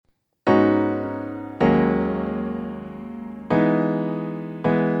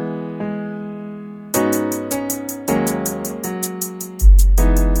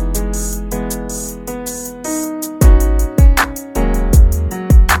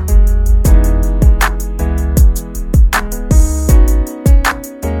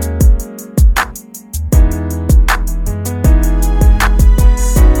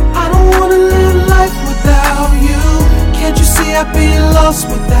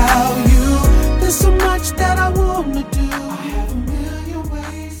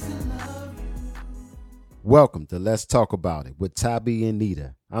Welcome to Let's Talk About It with Ty B and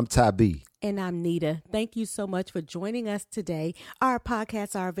Nita. I'm Ty B. And I'm Nita. Thank you so much for joining us today. Our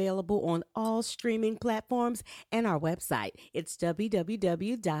podcasts are available on all streaming platforms and our website. It's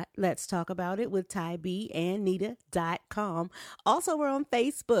www.letstalkaboutitwithTyBandNita.com. Also, we're on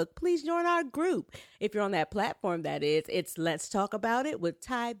Facebook. Please join our group. If you're on that platform, that is, it's Let's Talk About It with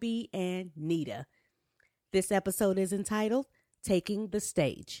Ty B and Nita. This episode is entitled Taking the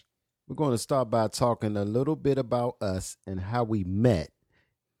Stage. We're going to start by talking a little bit about us and how we met.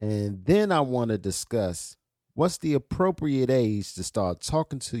 And then I want to discuss what's the appropriate age to start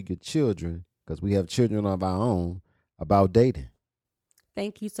talking to your children, because we have children of our own, about dating.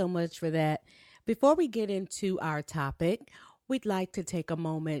 Thank you so much for that. Before we get into our topic, we'd like to take a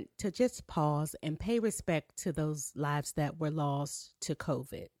moment to just pause and pay respect to those lives that were lost to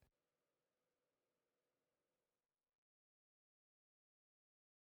COVID.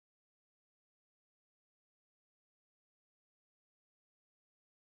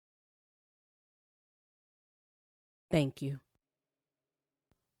 Thank you.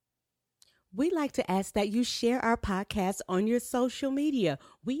 We'd like to ask that you share our podcast on your social media.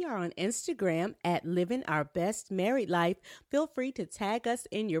 We are on Instagram at Living Our Best Married Life. Feel free to tag us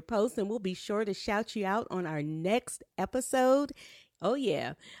in your posts and we'll be sure to shout you out on our next episode. Oh,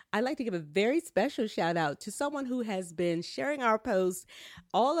 yeah. I'd like to give a very special shout out to someone who has been sharing our posts,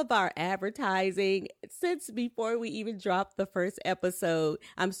 all of our advertising since before we even dropped the first episode.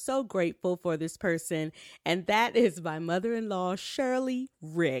 I'm so grateful for this person, and that is my mother-in-law, Shirley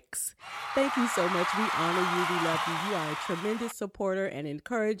Ricks. Thank you so much. We honor you. We love you. You are a tremendous supporter and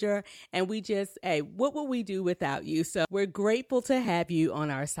encourager, and we just, hey, what would we do without you? So we're grateful to have you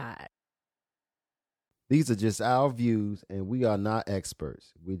on our side. These are just our views, and we are not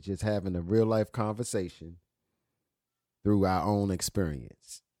experts. We're just having a real-life conversation through our own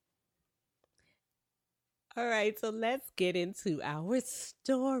experience. All right, so let's get into our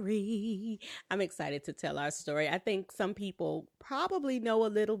story. I'm excited to tell our story. I think some people probably know a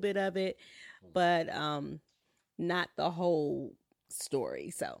little bit of it, but not the whole story.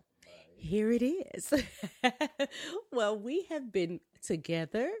 So here it is. Well, we have been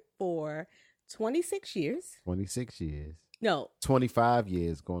together for 26 years. 26 years. No. 25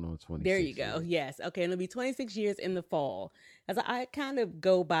 years going on 26 There you go. years. Yes. Okay. It'll be 26 years in the fall. As I kind of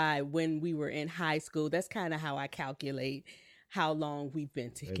go by when we were in high school. That's kind of how I calculate how long we've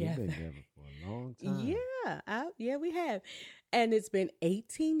been together. We've been together for a long time. Yeah, we have. And it's been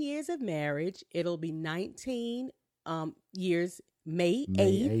 18 years of marriage. It'll be 19 years, May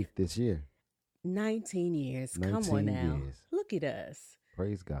 8th this year. 19 years. 19 Come on now. years. Look at us.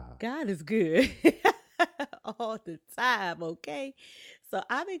 Praise God. God is good all the time, okay? So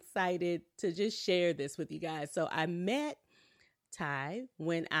I'm excited to just share this with you guys. So I met Ty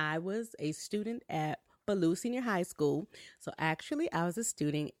when I was a student at Ballou Senior High School. So actually, I was a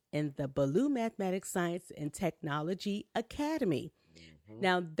student in the Ballou Mathematics, Science, and Technology Academy.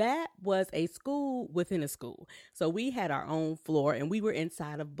 Now, that was a school within a school. So we had our own floor, and we were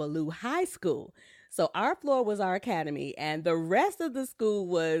inside of Ballou High School. So our floor was our academy, and the rest of the school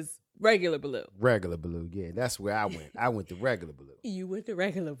was regular Ballou. Regular Ballou, yeah. That's where I went. I went to regular Ballou. You went to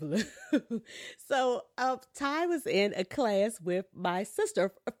regular Ballou. So Ty was in a class with my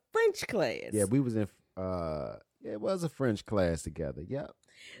sister, a French class. Yeah, we was in, it was a French class together. Yep.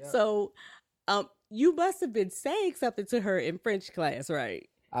 So you must have been saying something to her in French class, right?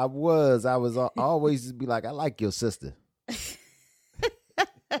 I was always just be like, I like your sister.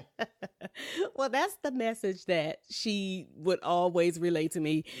 Well, that's the message that she would always relate to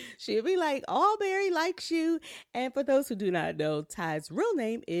me. She'd be like, Alberry likes you. And for those who do not know, Ty's real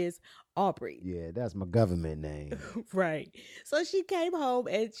name is Aubrey. Yeah, that's my government name. Right. So she came home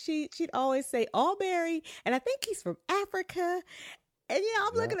and she'd always say Alberry. And I think he's from Africa. And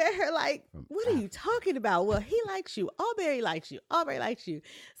I'm looking at her like, what are you talking about? Well, he likes you. Alberry likes you. Alberry likes you.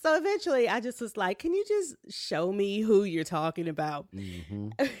 So eventually I just was like, can you just show me who you're talking about? Mm-hmm.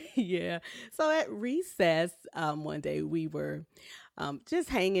 Yeah. So at recess, one day we were just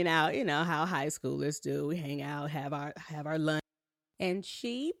hanging out, you know, how high schoolers do. We hang out, have our lunch. And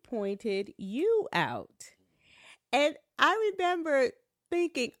she pointed you out. And I remember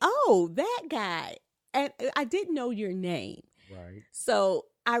thinking, oh, that guy. And I didn't know your name. Right. So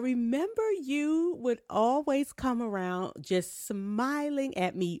I remember you would always come around just smiling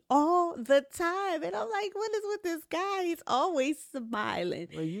at me all the time. And I'm like, what is with this guy? He's always smiling.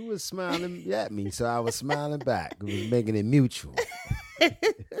 Well, you was smiling at me, so I was smiling back. It was making it mutual.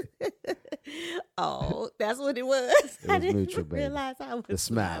 Oh, that's what it was. I didn't mutual, baby. realize I was The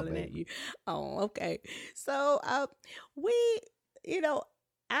smile, smiling at baby. you. Oh, okay. So we,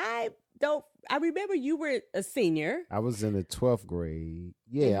 I remember you were a senior. I was in the 12th grade.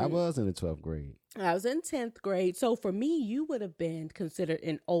 Yeah, I was in the 12th grade. I was in 10th grade. So for me, you would have been considered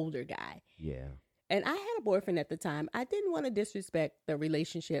an older guy. Yeah. And I had a boyfriend at the time. I didn't want to disrespect the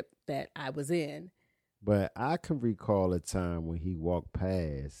relationship that I was in. But I can recall a time when he walked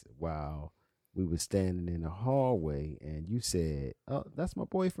past while we were standing in the hallway and you said, "Oh, that's my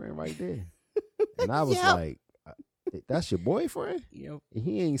boyfriend right there." And I was like, "That's your boyfriend?" Yep.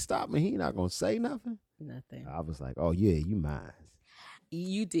 He ain't stopped me. He not going to say nothing. Nothing. I was like, "Oh, yeah, you mine."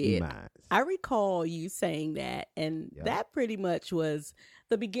 You did. I recall you saying that. And that pretty much was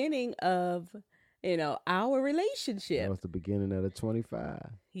the beginning of, our relationship. That was the beginning of the 25.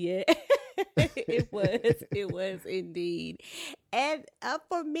 Yeah. It was indeed. And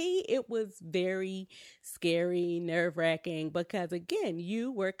for me, it was very scary, nerve-wracking because, again,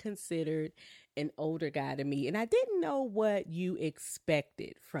 you were considered an older guy to me, and I didn't know what you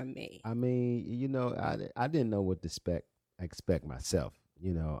expected from me. I mean, I didn't know what to expect myself.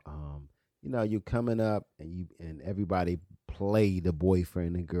 You coming up and everybody play the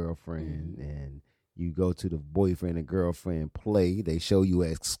boyfriend and girlfriend, and you go to the boyfriend and girlfriend play. They show you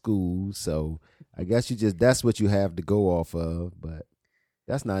at school, so I guess that's what you have to go off of. But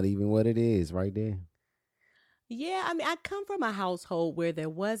that's not even what it is, right there. Yeah, I mean, I come from a household where there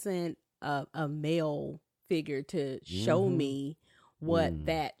wasn't a male figure to show me what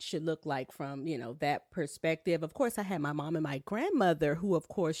that should look like from, that perspective. Of course, I had my mom and my grandmother who, of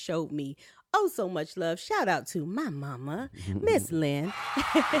course, showed me so much love. Shout out to my mama, Miss Lynn,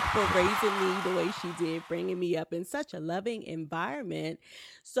 for raising me the way she did, bringing me up in such a loving environment.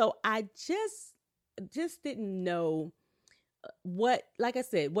 So I just didn't know what, like I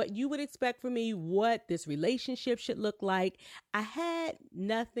said, what you would expect from me, what this relationship should look like. I had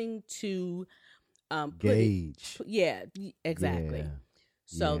nothing to gauge. Yeah, exactly. Yeah.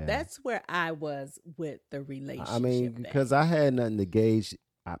 So that's where I was with the relationship. I mean, because I had nothing to gauge.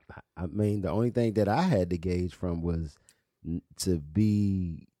 I mean, the only thing that I had to gauge from was to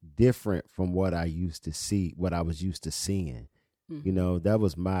be different from what I used to see, what I was used to seeing.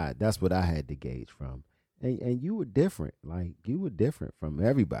 That's what I had to gauge from. And you were different. Like, you were different from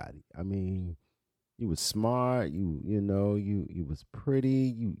everybody. I mean, you was smart. You was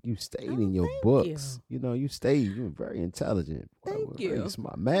pretty. You stayed in your books. You were very intelligent. Thank you. Very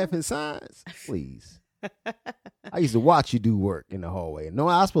smart. Math and science, please. I used to watch you do work in the hallway. No,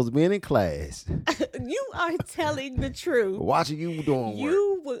 I was supposed to be in class. You are telling the truth. Watching you doing work.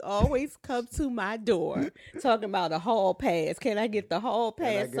 You would always come to my door talking about a hall pass. Can I get the hall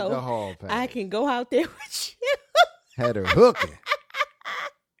pass I can go out there with you? Had her hooking.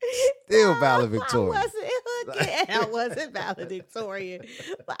 Still valedictorian. I wasn't valedictorian.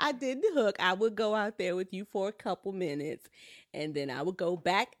 But I didn't hook. I would go out there with you for a couple minutes, and then I would go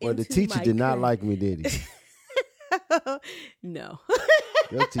back into my the teacher did not like me, did he? No.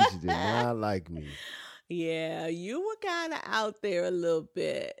 Your teacher did not like me. Yeah, you were kind of out there a little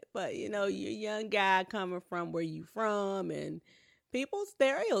bit. But, you're a young guy coming from where you from, and people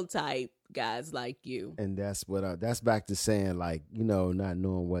stereotype guys like you. And that's that's back to saying, like, not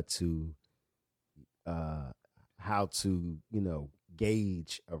knowing what to, how to,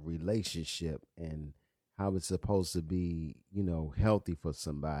 gauge a relationship and how it's supposed to be, healthy for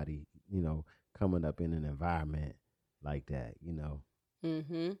somebody, coming up in an environment like that,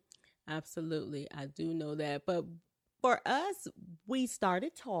 Absolutely. I do know that. But for us, we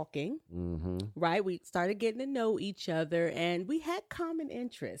started talking, right? We started getting to know each other, and we had common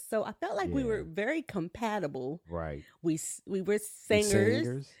interests. So I felt like we were very compatible. Right. We were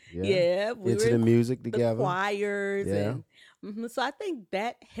singers. Yeah. We into were the music together. The choirs. Yeah. And, so I think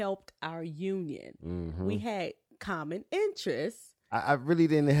that helped our union. We had common interests. I really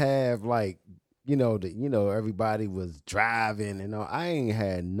didn't have, like, everybody was driving and all. I ain't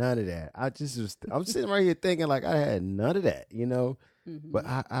had none of that. I'm sitting right here thinking like I had none of that, But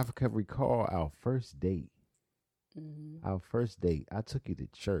I can recall our first date. Our first date. I took you to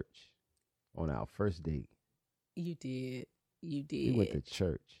church on our first date. You did. We went to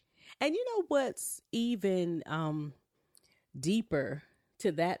church. And you know what's even deeper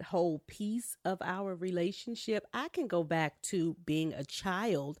to that whole piece of our relationship? I can go back to being a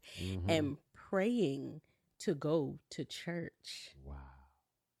child and praying to go to church. Wow.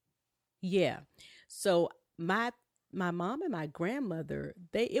 Yeah. So my mom and my grandmother,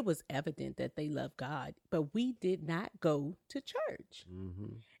 it was evident that they loved God, but we did not go to church.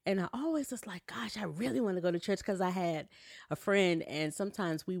 And I always was like, gosh, I really want to go to church, because I had a friend, and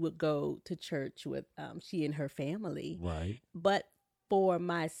sometimes we would go to church with she and her family. Right. But for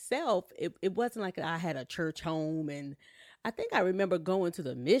myself, it wasn't like I had a church home and I think I remember going to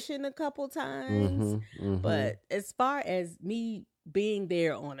the mission a couple times, but as far as me being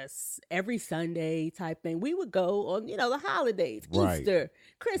there on every Sunday type thing, we would go on, the holidays, Right. Easter,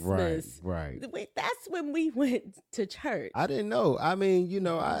 Christmas. Right. That's when we went to church. I didn't know. I mean,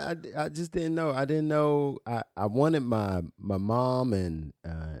 I just didn't know. I didn't know. I wanted my mom and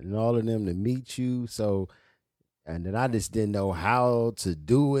all of them to meet you. So, and then I just didn't know how to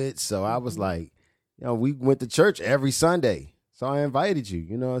do it. So I was like, we went to church every Sunday. So I invited you.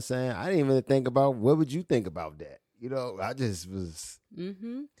 You know what I'm saying? I didn't even think about what would you think about that. I just was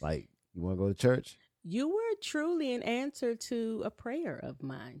like, you want to go to church? You were truly an answer to a prayer of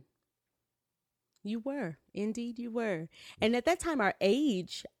mine. You were. Indeed, you were. And at that time, our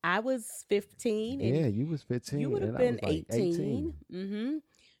age, I was 15. Yeah, you was 15. You would have and been I was like 18.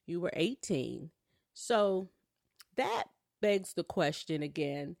 You were 18. So that begs the question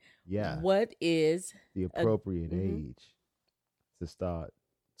again. Yeah. What is the appropriate age to start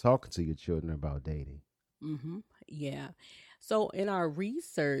talking to your children about dating? Yeah. So in our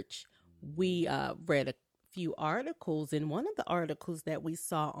research, we read a few articles, and one of the articles that we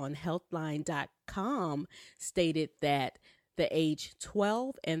saw on healthline.com stated that the age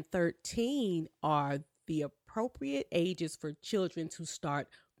 12 and 13 are the appropriate ages for children to start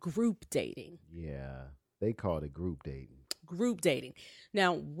group dating. Yeah, they called it group dating. Group dating.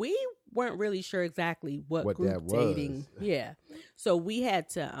 Now, we weren't really sure exactly what group that dating. was. Yeah. So we had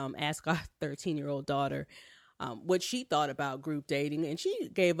to ask our 13-year-old daughter what she thought about group dating, and she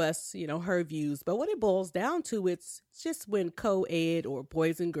gave us, her views. But what it boils down to, it's just when co-ed or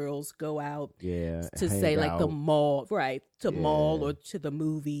boys and girls go out to say like the mall, right, to mall or to the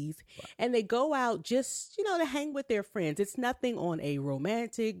movies, and they go out just, to hang with their friends. It's nothing on a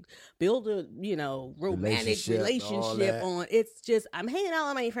romantic, build a, romantic relationship on. It's just, I'm hanging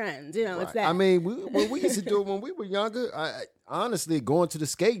out with my friends, it's that. I mean, when we used to do it when we were younger, honestly, going to the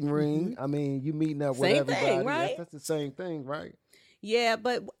skating ring, I mean, you meeting up with Same everybody. thing, right? That's the same thing, right? Yeah,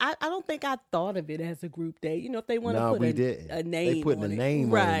 but I don't think I thought of it as a group date. If they want to put a name they putting on a it.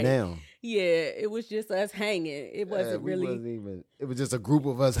 Right. on it now. Yeah, it was just us hanging. It wasn't really. It was just a group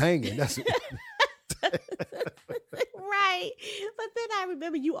of us hanging. That's right. But then I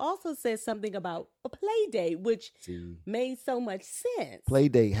remember you also said something about a play date, which made so much sense. Play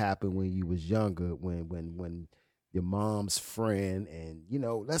date happened when you was younger, when your mom's friend and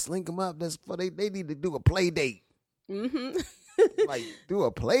let's link them up. They need to do a play date. Like do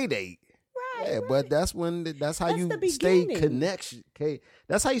a play date. Right. Yeah, right. but that's how you stay connection. Okay,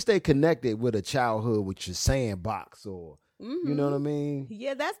 that's how you stay connected with a childhood with your sandbox or you know what I mean?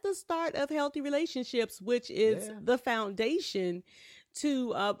 Yeah, that's the start of healthy relationships, which is the foundation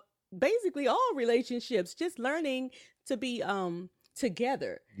to basically all relationships. Just learning to be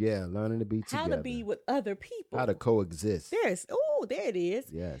together. Yeah, learning to be together. How to be with other people. How to coexist. There it is.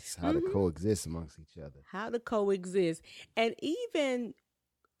 Yes, how to coexist amongst each other. How to coexist. And even,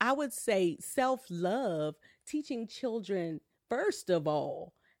 I would say, self-love, teaching children, first of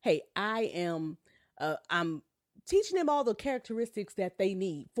all, hey, I'm teaching them all the characteristics that they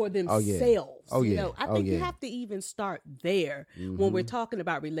need for themselves. I think you have to even start there when we're talking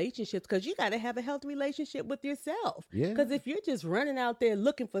about relationships, because you got to have a healthy relationship with yourself. Because if you're just running out there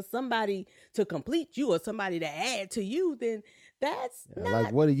looking for somebody to complete you or somebody to add to you, then that's not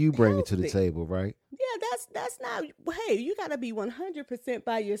like, what are you bringing healthy to the table, right? Yeah, that's not. Hey, you got to be 100%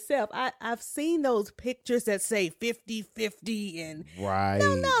 by yourself. I've seen those pictures that say 50-50 and right.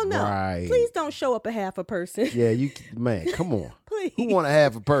 No. Right. Please don't show up a half a person. Yeah, man, come on. Please. Who want to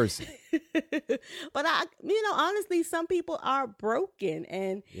have a person? But honestly, some people are broken,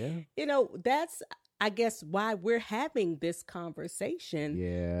 and that's, I guess, why we're having this conversation.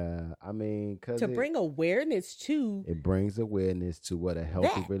 Yeah, I mean, to bring awareness to. It brings awareness to what a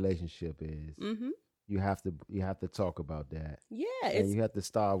healthy relationship is. You have to talk about that. Yeah, and you have to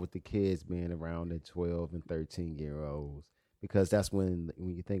start with the kids being around the 12 and 13-year-olds, because that's when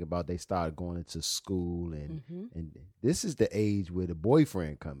you think about, they start going into school, and this is the age where the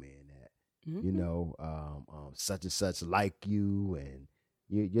boyfriend come in at. Such and such like you, and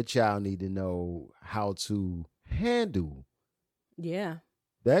your child need to know how to handle. Yeah.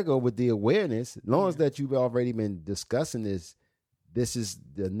 That go with the awareness. As long as that you've already been discussing this is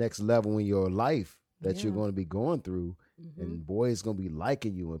the next level in your life that you're going to be going through, and boys going to be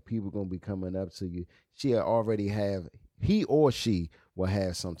liking you, and people going to be coming up to you. He or she will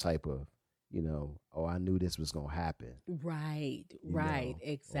have some type of, I knew this was going to happen. Right,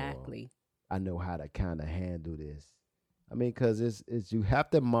 exactly. I know how to kind of handle this. I mean, because it's you have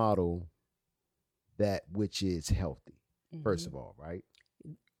to model that which is healthy, first of all, right?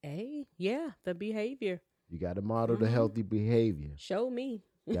 The behavior. You got to model the healthy behavior. Show me.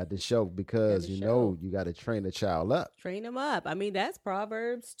 You got to show because, you got to train a child up. Train them up. I mean, that's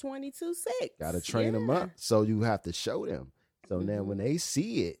Proverbs 22:6. Got to train them up. So you have to show them. So now when they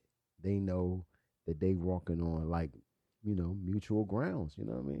see it, they know that they walking on like, mutual grounds. You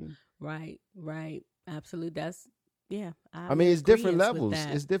know what I mean? Right. Absolutely. That's, yeah. I mean, it's different levels.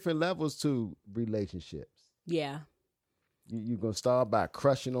 It's different levels to relationships. Yeah. You're going to start by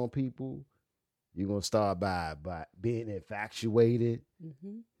crushing on people. You're going to start by being infatuated.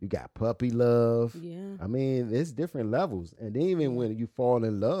 Mm-hmm. You got puppy love. Yeah. I mean, it's different levels. And even when you fall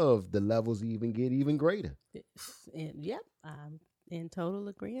in love, the levels even get even greater. Yep. I'm in total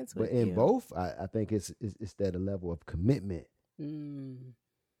agreement with you. But in both, I think it's that a level of commitment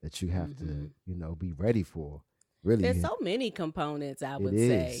that you have to, be ready for. Really. There's so many components, I would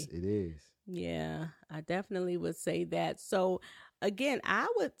say. It is. Yeah, I definitely would say that. So, again, I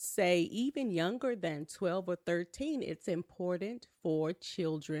would say even younger than 12 or 13, it's important for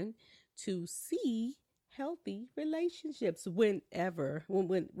children to see healthy relationships whenever,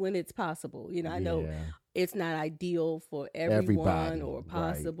 when it's possible. I know it's not ideal for everyone or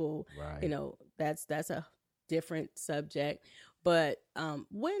possible. Right. That's a different subject. But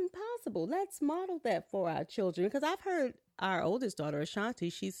when possible, let's model that for our children. Because I've heard our oldest daughter, Ashanti,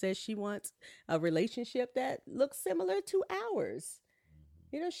 she says she wants a relationship that looks similar to ours.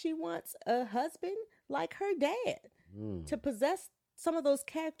 She wants a husband like her dad to possess some of those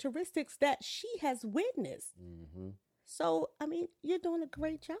characteristics that she has witnessed. Mm-hmm. So, I mean, you're doing a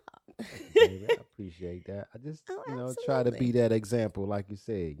great job. Baby, I appreciate that. I just, try to be that example, like you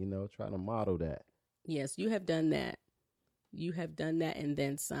said, try to model that. Yes, you have done that. You have done that and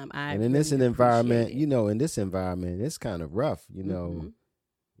then some. And in this environment, it's kind of rough, Mm-hmm.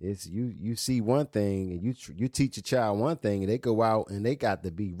 It's you see one thing and you teach a child one thing and they go out and they got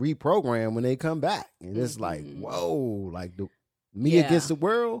to be reprogrammed when they come back. And it's like, whoa, like me against the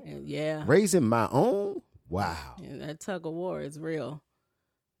world. Yeah. Raising my own. Wow. And that tug of war is real.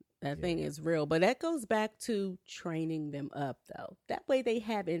 That thing is real. But that goes back to training them up, though. That way they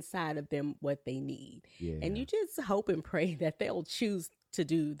have inside of them what they need. Yeah. And you just hope and pray that they'll choose to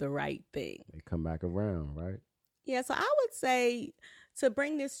do the right thing. They come back around, right? Yeah. So I would say, to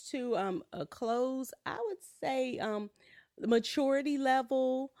bring this to a close, I would say the maturity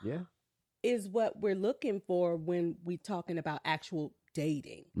level is what we're looking for when we're talking about actual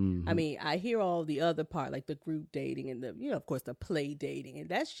dating. Mm-hmm. I mean, I hear all the other part, like the group dating and the, of course, the play dating, and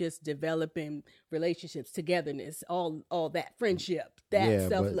that's just developing relationships, togetherness, all that friendship, that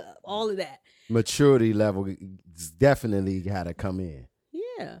self-love, all of that. Maturity level definitely got to come in.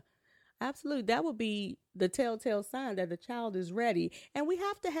 Yeah, absolutely. That would be the telltale sign that the child is ready. And we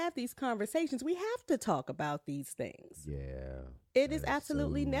have to have these conversations. We have to talk about these things. Yeah. It is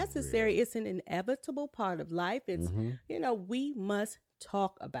absolutely necessary. Real. It's an inevitable part of life. It's, we must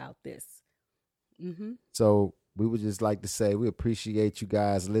talk about this. Mm-hmm. So we would just like to say we appreciate you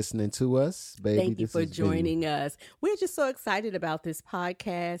guys listening to us, baby. Thank you for joining us. We're just so excited about this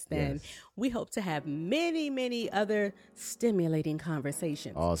podcast, and we hope to have many, many other stimulating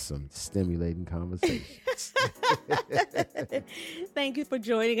conversations. Awesome. Stimulating conversations. Thank you for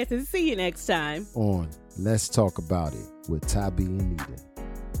joining us, and see you next time on Let's Talk About It with Tabi and Nita.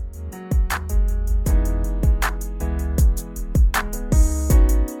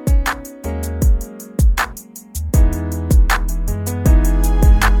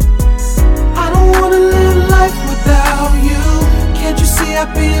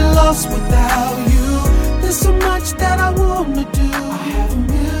 I'd be lost without you. There's so much that I wanna do.